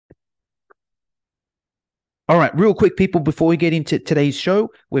All right, real quick, people, before we get into today's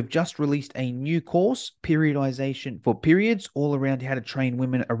show, we've just released a new course, Periodization for Periods, all around how to train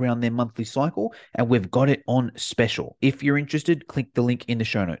women around their monthly cycle, and we've got it on special. If you're interested, click the link in the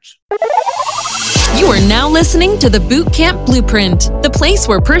show notes. You are now listening to the Bootcamp Blueprint, the place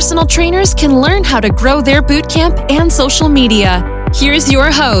where personal trainers can learn how to grow their bootcamp and social media. Here's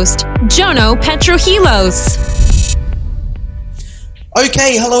your host, Jono Petrohilos.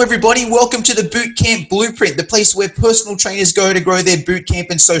 Okay, hello everybody. Welcome to the Bootcamp Blueprint, the place where personal trainers go to grow their bootcamp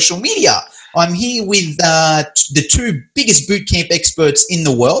and social media. I'm here with the two biggest bootcamp experts in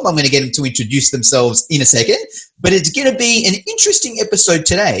the world. I'm going to get them to introduce themselves in a second, but it's going to be an interesting episode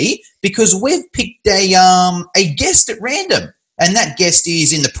today because we've picked a guest at random, and that guest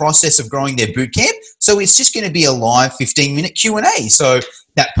is in the process of growing their bootcamp. So it's just going to be a live 15-minute Q&A. So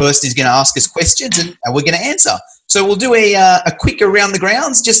that person is going to ask us questions and we're going to answer. So we'll do a quick around the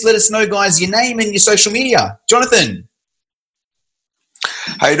grounds. Just let us know, guys, your name and your social media. Jonathan.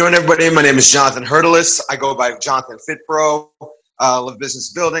 How you doing, everybody? My name is Jonathan Hurtelis. I go by Jonathan FitPro. Love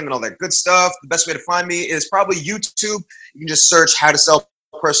business building and all that good stuff. The best way to find me is probably YouTube. You can just search how to sell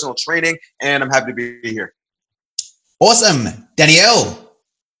personal training, and I'm happy to be here. Awesome. Danielle.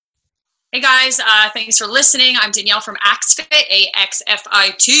 Hey, guys. Thanks for listening. I'm Danielle from AXFIT,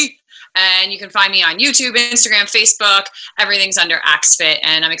 AXFIT. And you can find me on YouTube, Instagram, Facebook. Everything's under AXFIT.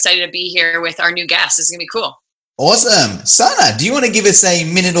 And I'm excited to be here with our new guest. This is going to be cool. Awesome. Sana, do you want to give us a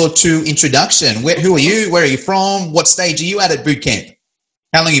minute or two introduction? Who are you? Where are you from? What stage are you at bootcamp?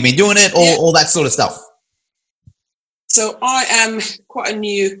 How long have you been doing it? All that sort of stuff. So I am quite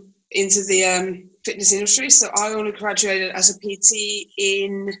new into the fitness industry. So I only graduated as a PT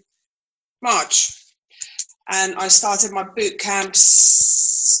in March. And I started my boot camps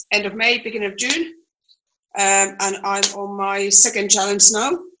end of May, beginning of June. And I'm on my second challenge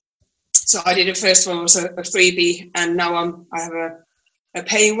now. So I did the first one was a freebie, and now I have a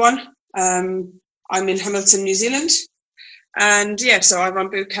paying one. I'm in Hamilton, New Zealand. And so I run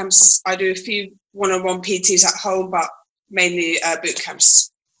boot camps. I do a few one-on-one PTs at home, but mainly boot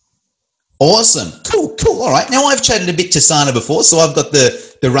camps. Awesome. Cool. All right. Now I've chatted a bit to Sana before, so I've got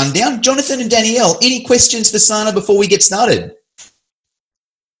the rundown. Jonathan and Danielle, any questions for Sana before we get started?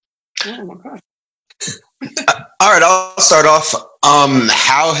 Oh my God. All right, I'll start off.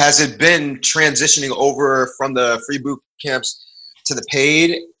 How has it been transitioning over from the free boot camps to the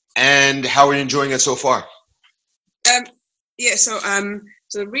paid, and how are you enjoying it so far? So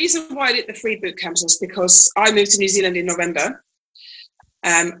the reason why I did the free boot camps was because I moved to New Zealand in November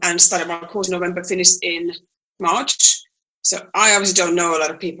and started my course in November, finished in March. So I obviously don't know a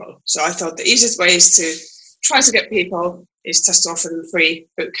lot of people. So I thought the easiest way is to try to get people is just to offer them free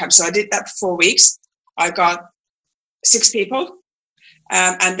boot camp. So I did that for 4 weeks. I got 6 people.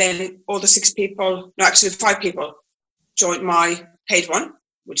 And then all the 5 people joined my paid one,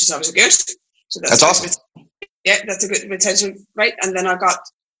 which is obviously good. So that's awesome. That's a good retention rate. And then I got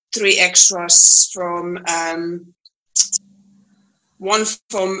 3 extras from one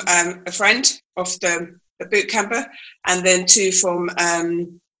from a friend of the boot camper, and then 2 from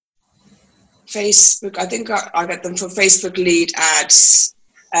Facebook. I think I got them from Facebook lead ads.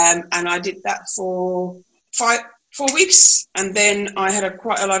 And I did that for 4 weeks. And then I had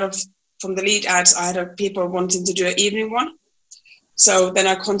quite a lot of, from the lead ads, I had people wanting to do an evening one. So then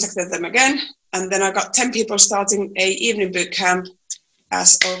I contacted them again. And then I got 10 people starting a evening boot camp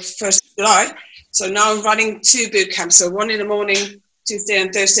as of 1st of July. So now I'm running 2 boot camps. So one in the morning, Tuesday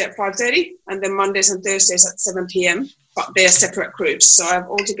and Thursday at 5:30, and then Mondays and Thursdays at 7 p.m. But they're separate groups. So I have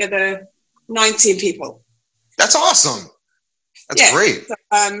altogether 19 people. That's awesome. That's great. So,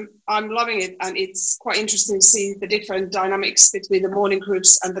 I'm loving it, and it's quite interesting to see the different dynamics between the morning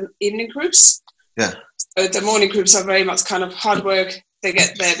groups and the evening groups. Yeah. So the morning groups are very much kind of hard work. They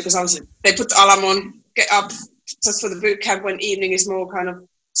get there because obviously they put the alarm on, get up just for the boot camp, when evening is more kind of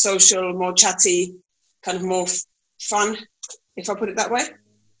social, more chatty, kind of more fun, if I put it that way.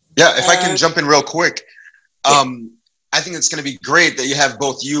 Yeah, if I can jump in real quick. I think it's going to be great that you have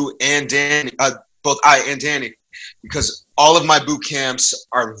both you and Danny, both I and Danny, because all of my boot camps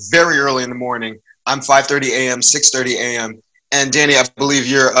are very early in the morning. I'm 5:30 a.m., 6:30 a.m. And Danny, I believe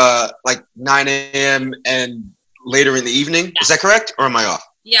you're like 9 a.m. and later in the evening. Yeah. Is that correct, or am I off?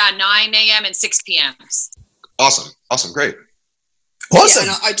 Yeah, 9 a.m. and 6 p.m. Awesome, great. Awesome.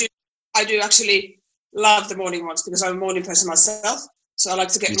 Yeah, and I do actually love the morning ones because I'm a morning person myself. So I like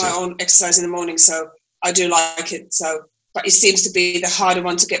to get my own exercise in the morning. So I do like it. So, but it seems to be the harder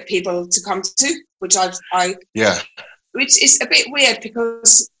one to get people to come to, which which is a bit weird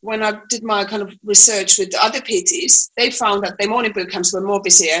because when I did my kind of research with the other PTs, they found that their morning boot camps were more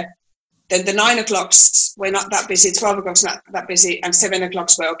busier Then the 9 o'clocks were not that busy, 12 o'clock's not that busy, and 7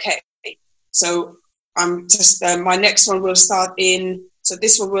 o'clocks were okay. So I'm just, my next one will start so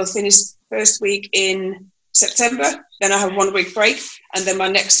this one will finish first week in September. Then I have 1 week break. And then my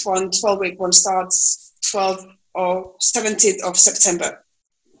next one, 12-week one, starts 12th or 17th of September.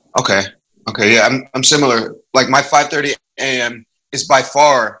 Okay. Yeah, I'm similar. Like my 5:30 a.m. is by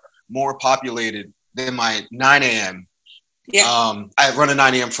far more populated than my 9 a.m. Yeah. I run a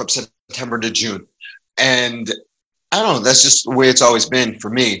 9 a.m. from September to June. And I don't know, that's just the way it's always been for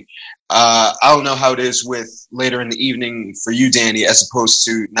me. I don't know how it is with later in the evening for you, Danny, as opposed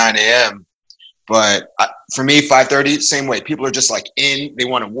to 9 a.m. But for me, 5:30, same way. People are just like they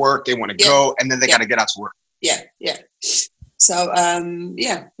want to work, they want to go, and then they got to get out to work. Yeah. So,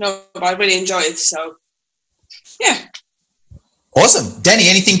 but I really enjoy it. So, yeah. Awesome. Danny,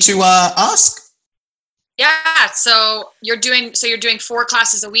 anything to ask? Yeah, so you're doing 4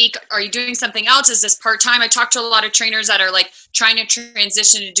 classes a week. Are you doing something else? Is this part-time? I talk to a lot of trainers that are like trying to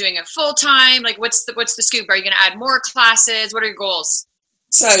transition to doing it full-time. Like what's the scoop? Are you going to add more classes? What are your goals?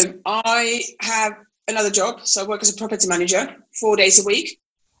 So I have another job. So I work as a property manager 4 days a week,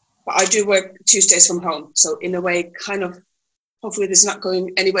 but I do work Tuesdays from home. So in a way, kind of, hopefully this is not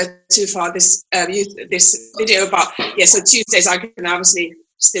going anywhere too far, this video, but yeah, so Tuesdays I can obviously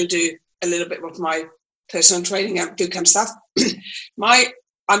still do a little bit of my personal training and bootcamp stuff.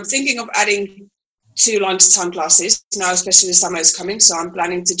 I'm thinking of adding 2 lunchtime classes now, especially the summer is coming. So I'm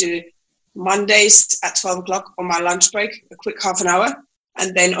planning to do Mondays at 12 o'clock on my lunch break, a quick half an hour.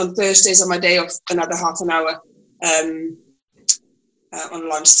 And then on Thursdays on my day off, another half an hour on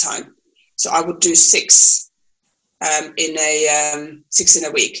lunchtime. So I would do 6 in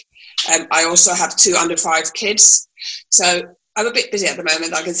a week. I also have 2 under 5 kids. So I'm a bit busy at the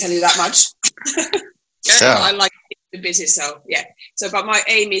moment, I can tell you that much. Yeah. I like to be busy, so yeah. So, but my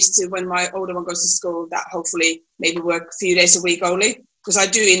aim is to, when my older one goes to school, that hopefully maybe work a few days a week only, because I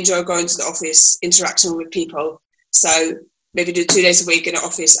do enjoy going to the office, interaction with people. So maybe do 2 days a week in the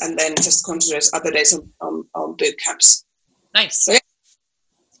office and then just concentrate other days on boot camps. Nice. So, yeah.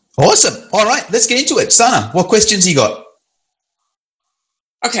 Awesome. All right, let's get into it. Sana, what questions you got?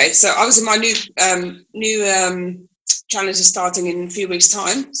 Okay, so obviously my new challenge is starting in a few weeks'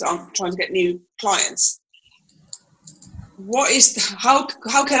 time, so I'm trying to get new clients. How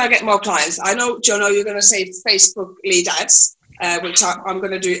can I get more clients? I know, Jono, you're going to say Facebook lead ads, which I'm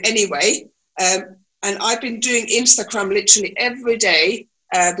going to do anyway. And I've been doing Instagram literally every day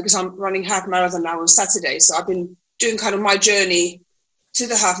because I'm running half marathon now on Saturday. So I've been doing kind of my journey to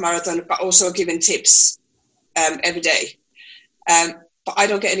the half marathon, but also giving tips every day. But I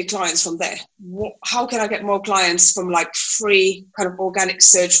don't get any clients from there. How can I get more clients from like free kind of organic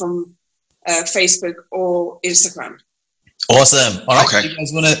search from Facebook or Instagram? Awesome. All right. Okay. You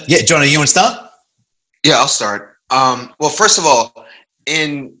guys want to? Yeah, Johnny, you want to start? Yeah, I'll start. Well, first of all,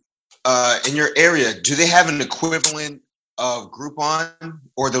 in your area, do they have an equivalent of Groupon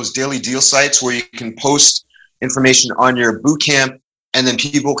or those daily deal sites where you can post information on your boot camp and then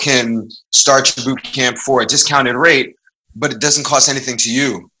people can start your boot camp for a discounted rate, but it doesn't cost anything to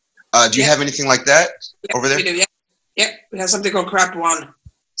you? Do you have anything like that over there? We do, yeah. We have something called Crap One.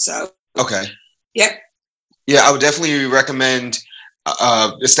 So Okay. Yeah. Yeah, I would definitely recommend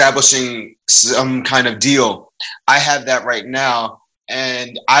establishing some kind of deal. I have that right now,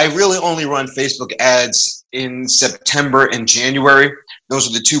 and I really only run Facebook ads in September and January. Those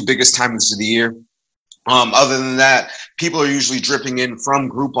are the 2 biggest times of the year. Other than that, people are usually dripping in from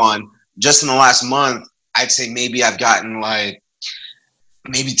Groupon. Just in the last month, I'd say maybe I've gotten like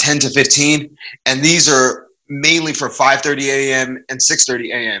maybe 10 to 15, and these are mainly for 5:30 a.m. and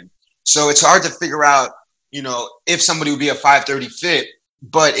 6:30 a.m. So it's hard to figure out, if somebody would be a 5:30 fit,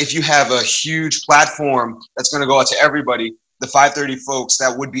 but if you have a huge platform that's going to go out to everybody, the 5:30 folks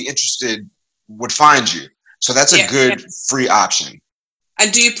that would be interested would find you. So that's a good free option.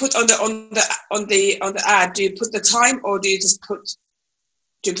 And do you put on the ad? Do you put the time, or do you just put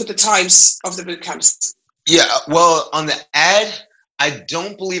the times of the boot camps? Yeah, well, on the ad, I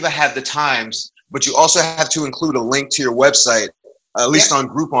don't believe I have the times, but you also have to include a link to your website, at least on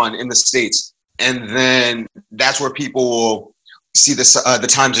Groupon in the States. And then that's where people will see the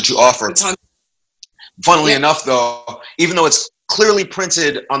times that you offer. Funnily enough, though, even though it's clearly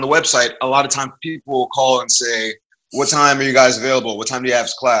printed on the website, a lot of times people will call and say, what time are you guys available? What time do you have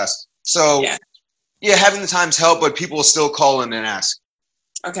class? So, having the times help, but people will still call in and ask.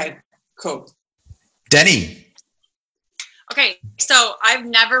 Okay, cool. Danny. Okay, so I've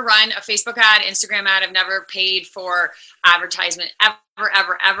never run a Facebook ad, Instagram ad. I've never paid for advertisement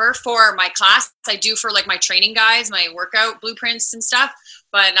ever for my class. I do for like my training guides, my workout blueprints and stuff.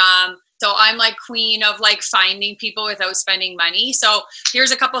 But So I'm like queen of like finding people without spending money. So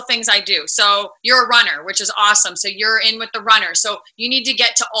here's a couple of things I do. So you're a runner, which is awesome. So you're in with the runner. So you need to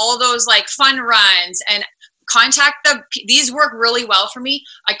get to all those like fun runs and contact these work really well for me.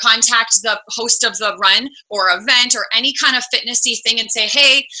 I contact the host of the run or event or any kind of fitnessy thing and say,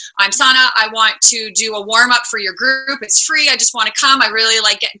 hey, I'm Sana. I want to do a warm up for your group. It's free. I just want to come. I really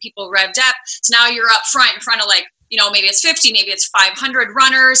like getting people revved up. So now you're up front in front of like, you know, maybe it's 50, maybe it's 500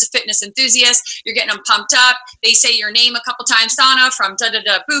 runners, fitness enthusiasts. You're getting them pumped up. They say your name a couple times, Sana from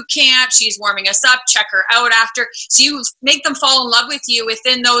da-da-da boot camp. She's warming us up. Check her out after. So you make them fall in love with you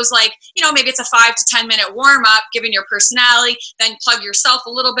within those, like, you know, maybe it's a 5 to 10 minute warm up, given your personality, then plug yourself a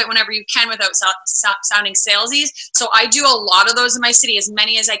little bit whenever you can without sounding salesy. So I do a lot of those in my city, as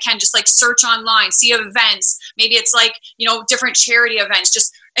many as I can, just like search online, see events. Maybe it's like, you know, different charity events,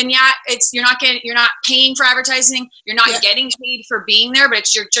 just. And yeah, you're not paying for advertising. You're not getting paid for being there, but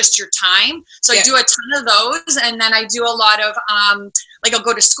it's just your time. So I do a ton of those. And then I do a lot of, like I'll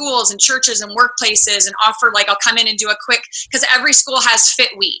go to schools and churches and workplaces and offer, like I'll come in and do a quick, because every school has Fit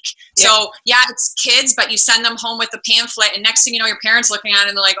Week. So it's kids, but you send them home with a pamphlet, and next thing you know, your parents looking at it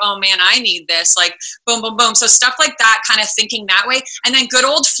and they're like, oh man, I need this, like boom, boom, boom. So stuff like that, kind of thinking that way. And then good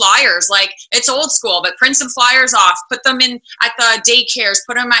old flyers, like it's old school, but print some flyers off, put them in at the daycares,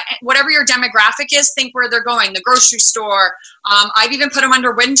 put them at whatever your demographic is, think where they're going, the grocery store. I've even put them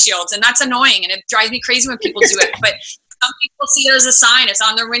under windshields, and that's annoying. And it drives me crazy when people do it, but some people see it as a sign. It's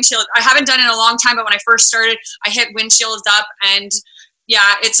on their windshield. I haven't done it in a long time, but when I first started, I hit windshields up, and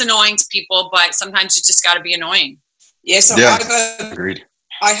yeah, it's annoying to people, but sometimes you just got to be annoying. Yes, agreed.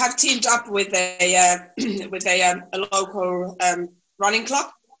 I have teamed up with a local running club.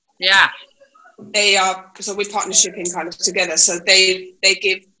 Yeah, they are, so we're partnershiping kind of together. So they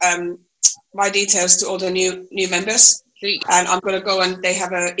give my details to all the new members, and I'm going to go, and they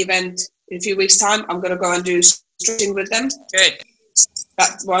have an event in a few weeks' time. I'm going to go and do stretching with them. Good.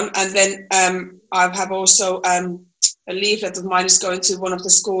 That's one. And then I have also a leaflet of mine is going to one of the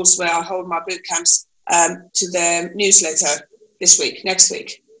schools where I hold my boot camps to their newsletter next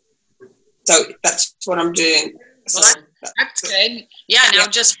week. So that's what I'm doing. So that's good. Yeah, now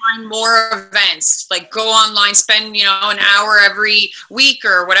just find more events. Like go online, spend, you know, an hour every week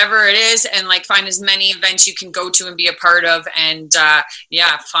or whatever it is, and like find as many events you can go to and be a part of, and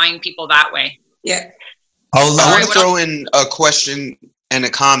find people that way. Yeah. I want to throw in a question and a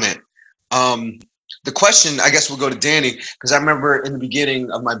comment. The question, I guess we'll go to Danny, because I remember in the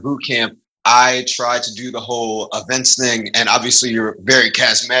beginning of my boot camp, I tried to do the whole events thing, and obviously you're very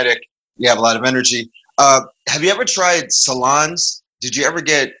charismatic. You have a lot of energy. Have you ever tried salons? Did you ever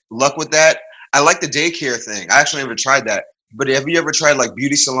get luck with that? I like the daycare thing. I actually never tried that. But have you ever tried like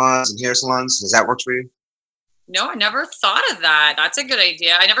beauty salons and hair salons? Does that work for you? No, I never thought of that. That's a good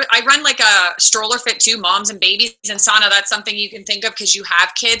idea. I run like a stroller fit too, moms and babies. And Sana, that's something you can think of because you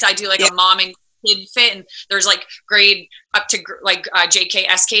have kids. I do like a mom and kid fit, and there's like grade up to like JK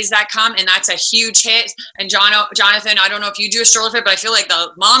SKs that come, and that's a huge hit. And Jonathan, I don't know if you do a stroller fit, but I feel like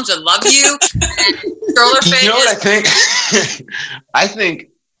the moms would love you. Stroller fit. You know what I think? I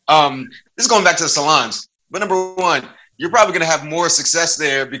think this is going back to the salons. But number one, you're probably going to have more success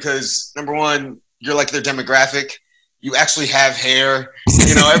there because number one, you're like their demographic. You actually have hair.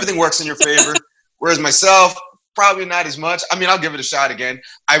 You know, everything works in your favor. Whereas myself, probably not as much. I mean, I'll give it a shot again.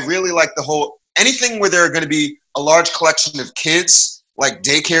 I really like the whole anything where there are going to be a large collection of kids, like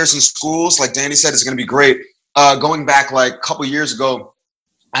daycares and schools, like Danny said, is going to be great. Going back like a couple years ago,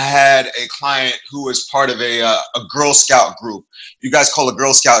 I had a client who was part of a Girl Scout group. You guys call a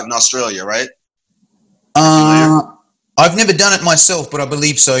Girl Scout in Australia, right? I've never done it myself, but I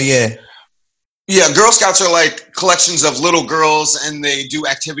believe so, yeah. Yeah, Girl Scouts are like collections of little girls, and they do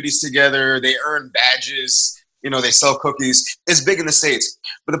activities together. They earn badges. You know, they sell cookies. It's big in the States.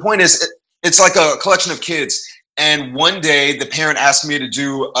 But the point is, it's like a collection of kids. And one day, the parent asked me to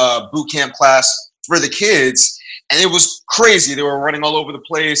do a boot camp class for the kids, and it was crazy. They were running all over the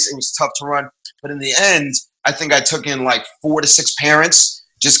place. It was tough to run. But in the end, I think I took in like 4 to 6 parents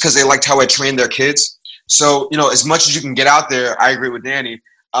just because they liked how I trained their kids. So, you know, as much as you can get out there, I agree with Danny.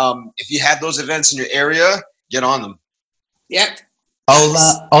 If you have those events in your area, get on them. Yep.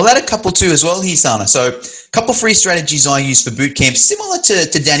 I'll add a couple too as well here, Sana. So a couple free strategies I use for boot camp, similar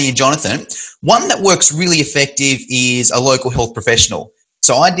to Danny and Jonathan. One that works really effective is a local health professional.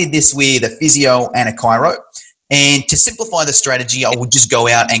 So I did this with a physio and a chiro. And to simplify the strategy, I would just go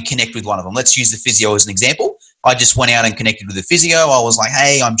out and connect with one of them. Let's use the physio as an example. I just went out and connected with the physio. I was like,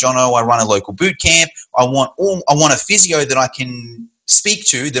 hey, I'm Jono. I run a local boot camp. I want a physio that I can speak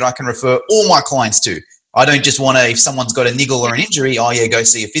to, that I can refer all my clients to. I don't just want to, if someone's got a niggle or an injury, oh yeah, go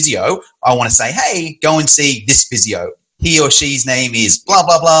see a physio. I want to say, hey, go and see this physio. He or she's name is blah,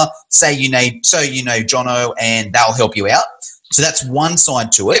 blah, blah. Say you know Jono, and they'll help you out. So that's one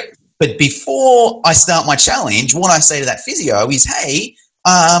side to it. But before I start my challenge, what I say to that physio is, hey,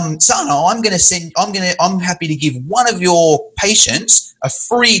 Sana, I'm happy to give one of your patients a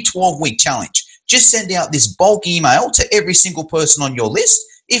free 12-week challenge. Just send out this bulk email to every single person on your list.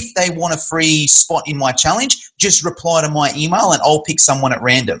 If they want a free spot in my challenge, just reply to my email and I'll pick someone at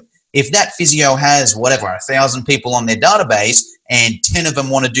random. If that physio has 1,000 people on their database and 10 of them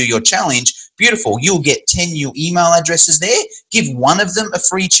want to do your challenge, beautiful. You'll get 10 new email addresses there. Give one of them a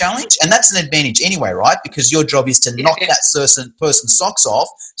free challenge. And that's an advantage anyway, right? Because your job is to knock that person's socks off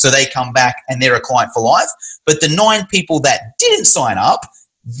so they come back and they're a client for life. But the 9 people that didn't sign up,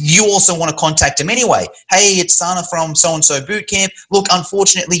 you also want to contact them anyway. Hey, it's Sana from so-and-so boot camp. Look,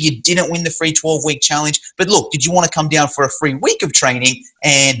 unfortunately, you didn't win the free 12-week challenge. But look, did you want to come down for a free week of training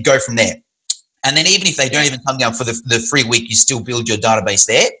and go from there? And then even if they don't even come down for the free week, you still build your database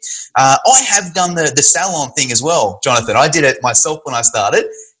there. I have done the salon thing as well, Jonathan. I did it myself when I started.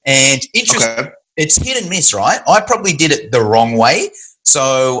 And interesting, It's hit and miss, right? I probably did it the wrong way.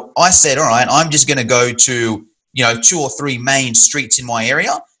 So I said, all right, I'm just going to go to 2 or 3 main streets in my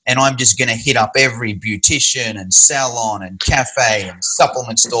area, and I'm just going to hit up every beautician and salon and cafe and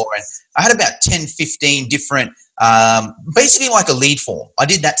supplement store. And I had about 10, 15 different, basically like a lead form. I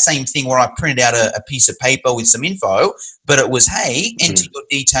did that same thing where I printed out a piece of paper with some info, but it was, hey, enter your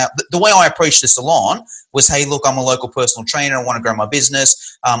detail. The way I approached the salon was, hey, look, I'm a local personal trainer. I want to grow my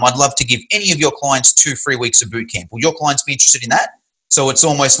business. I'd love to give any of your clients 2 free weeks of boot camp. Will your clients be interested in that? So it's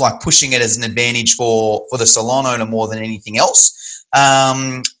almost like pushing it as an advantage for the salon owner more than anything else.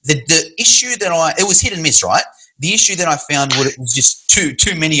 The issue that it was hit and miss, right? The issue that I found was it was just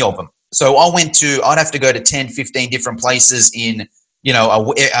too many of them. So I'd have to go to 10, 15 different places in,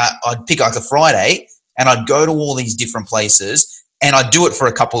 I'd pick like a Friday and I'd go to all these different places and I'd do it for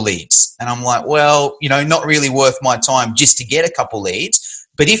a couple leads. And I'm like, well, not really worth my time just to get a couple leads.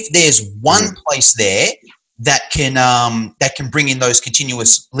 But if there's one place there that can bring in those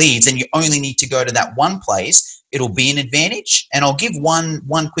continuous leads, and you only need to go to that one place, it'll be an advantage. And I'll give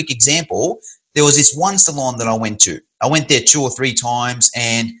one quick example. There was this one salon that I went to. I went there 2 or 3 times,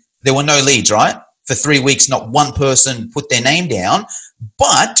 and there were no leads, right? For 3 weeks, not one person put their name down.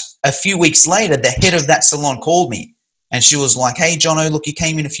 But a few weeks later, the head of that salon called me, and she was like, hey, Jono, look, you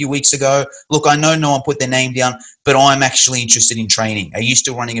came in a few weeks ago. Look, I know no one put their name down, but I'm actually interested in training. Are you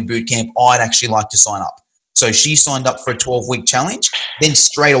still running a boot camp? I'd actually like to sign up. So she signed up for a 12-week challenge. Then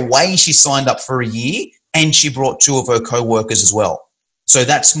straight away, she signed up for a year, and she brought 2 of her co-workers as well. So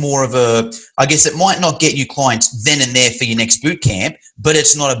that's more of I guess it might not get you clients then and there for your next boot camp, but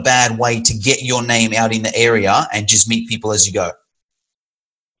it's not a bad way to get your name out in the area and just meet people as you go.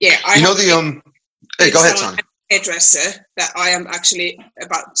 Yeah. Hey, go ahead, Son. Hairdresser that I am actually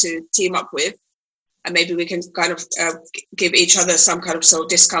about to team up with, and maybe we can kind of give each other some kind of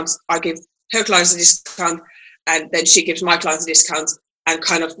discounts. I give her clients a discount, and then she gives my clients a discount, and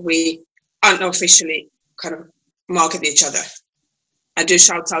kind of we unofficially kind of market each other. I do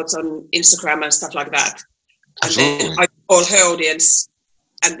shout outs on Instagram and stuff like that. And then I call her audience,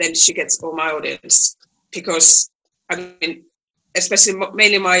 and then she gets all my audience, because especially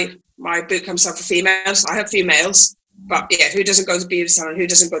mainly my boot camps are for females. I have females, but yeah, who doesn't go to beauty salon? Who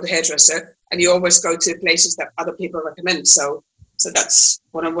doesn't go to hairdresser? And you always go to places that other people recommend. So that's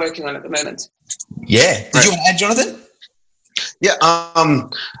what I'm working on at the moment. Yeah. Did you want to add, Jonathan? Yeah.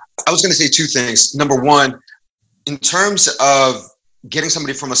 I was going to say 2 things. Number one, in terms of getting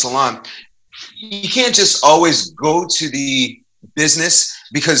somebody from a salon, you can't just always go to the business,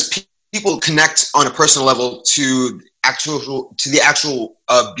 because people connect on a personal level to the actual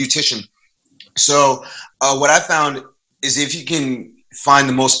beautician. So what I found is, if you can find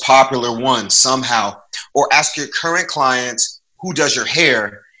the most popular one somehow, or ask your current clients who does your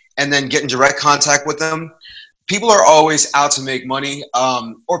hair, and then get in direct contact with them. People are always out to make money,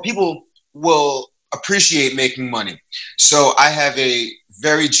 or people will appreciate making money. So I have a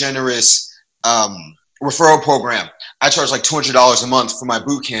very generous referral program. I charge like $200 a month for my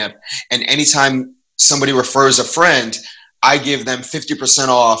boot camp, and anytime somebody refers a friend, I give them 50%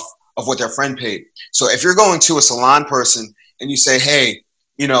 off of what their friend paid. So if you're going to a salon person and you say, hey,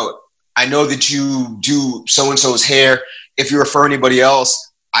 I know that you do so-and-so's hair. If you refer anybody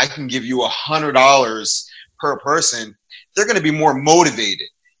else, I can give you $100 per person. They're going to be more motivated.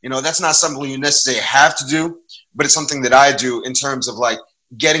 That's not something you necessarily have to do, but it's something that I do in terms of like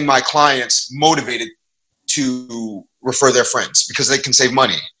getting my clients motivated to refer their friends, because they can save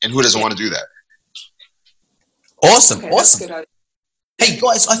money, and who doesn't want to do that? Awesome. Okay, awesome. That's good. Hey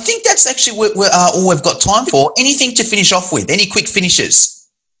guys, I think that's actually all we've got time for. Anything to finish off with? Any quick finishes?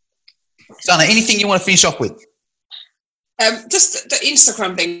 Sana, anything you want to finish off with? Just the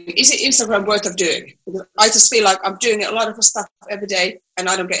Instagram thing. Is it Instagram worth of doing? Because I just feel like I'm doing a lot of stuff every day and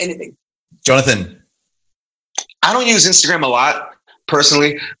I don't get anything. Jonathan? I don't use Instagram a lot,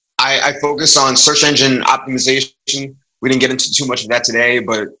 personally. I focus on search engine optimization. We didn't get into too much of that today,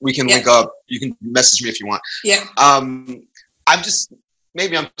 but we can link up. You can message me if you want. Yeah.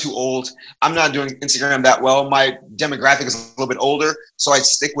 Maybe I'm too old. I'm not doing Instagram that well. My demographic is a little bit older, so I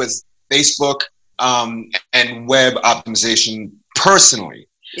stick with Facebook and web optimization personally.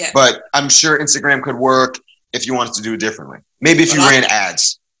 Yeah. But I'm sure Instagram could work if you wanted to do it differently. Maybe if you ran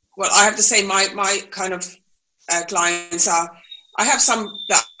ads. Well, I have to say my kind of clients are, I have some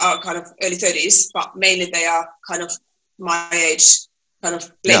that are kind of early 30s, but mainly they are kind of my age, kind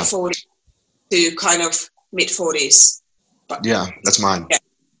of late 40s to kind of mid 40s. But yeah, that's mine.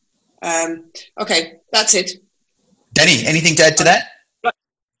 Yeah. Okay, that's it. Danny, anything to add to that?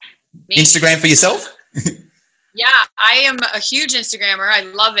 Me? Instagram for yourself? Yeah, I am a huge Instagrammer. I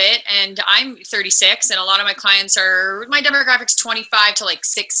love it. And I'm 36 and a lot of my clients are, my demographic's 25 to like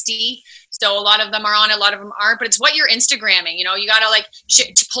 60. So a lot of them are on, a lot of them aren't, but it's what you're Instagramming. You know, you got to like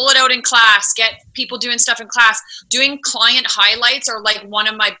to pull it out in class, get people doing stuff in class. Doing client highlights are like one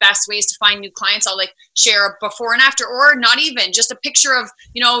of my best ways to find new clients. I'll like share a before and after, or not even just a picture of,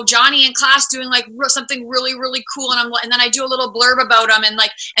 you know, Johnny in class doing like something really, really cool. And then I do a little blurb about him and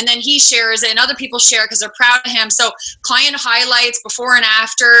then he shares it and other people share because they're proud of him. So client highlights, before and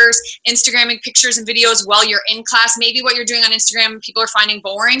afters, Instagramming pictures and videos while you're in class. Maybe what you're doing on Instagram, people are finding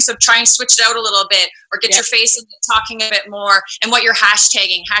boring. So try and switch it out a little bit or get your face in it, talking a bit more, and what you're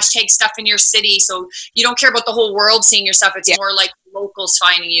hashtagging. Hashtag stuff in your city. So you don't care about the whole world seeing your stuff. It's more like locals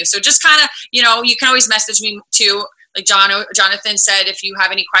finding you. So just kind of, you know, you can always message me too. Like Jonathan said, if you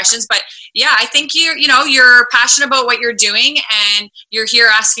have any questions, but yeah, I think you're passionate about what you're doing and you're here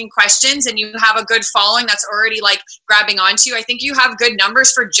asking questions and you have a good following that's already like grabbing onto you. I think you have good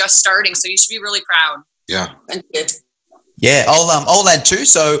numbers for just starting. So you should be really proud. Yeah. Thank you. Yeah. I'll add too.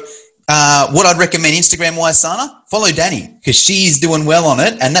 So, what I'd recommend Instagram wise, Sana, follow Danny because she's doing well on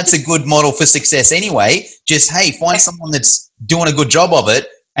it. And that's a good model for success anyway. Just, hey, find someone that's doing a good job of it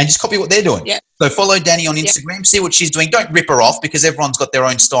and just copy what they're doing. Yeah. So follow Danny on Instagram, see what she's doing. Don't rip her off because everyone's got their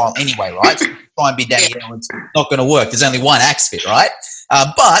own style anyway, right? So try and be Danny. It's not going to work. There's only one axe fit, right?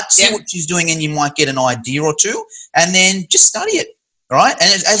 But see what she's doing and you might get an idea or two and then just study it, right?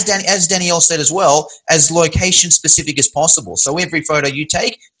 And as Danielle said as well, as location specific as possible. So every photo you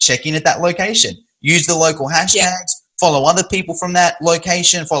take, check in at that location. Use the local hashtags. Follow other people from that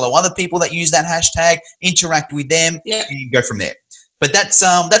location. Follow other people that use that hashtag. Interact with them and you go from there. But that's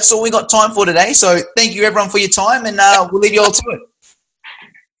all we got time for today. So thank you everyone for your time and we'll leave you all to it.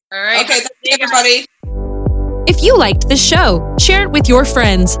 All right. Okay, thank you everybody. If you liked the show, share it with your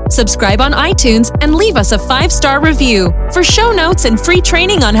friends, subscribe on iTunes, and leave us a 5-star review. For show notes and free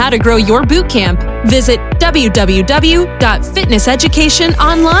training on how to grow your bootcamp, visit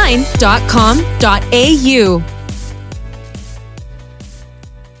www.fitnesseducationonline.com.au.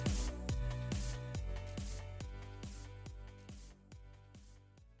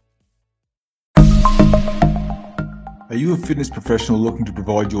 Are you a fitness professional looking to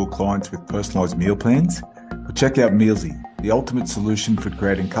provide your clients with personalised meal plans? Well, check out Mealsy, the ultimate solution for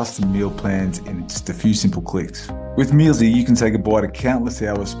creating custom meal plans in just a few simple clicks. With Mealsy, you can say goodbye to countless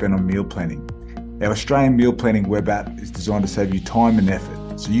hours spent on meal planning. Our Australian meal planning web app is designed to save you time and effort,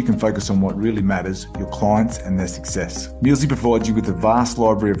 so you can focus on what really matters, your clients and their success. Mealsy provides you with a vast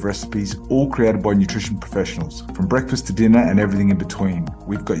library of recipes, all created by nutrition professionals. From breakfast to dinner and everything in between,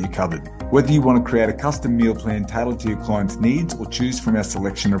 we've got you covered. Whether you want to create a custom meal plan tailored to your client's needs or choose from our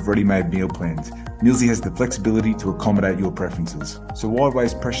selection of ready-made meal plans, Mealsy has the flexibility to accommodate your preferences. So why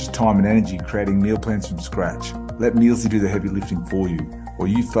waste precious time and energy creating meal plans from scratch? Let Mealsy do the heavy lifting for you, or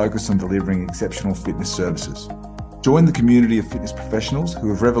you focus on delivering exceptional fitness services. Join the community of fitness professionals who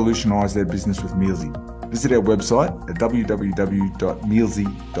have revolutionised their business with Mealsy. Visit our website at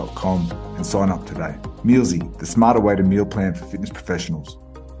www.mealsy.com and sign up today. Mealsy, the smarter way to meal plan for fitness professionals.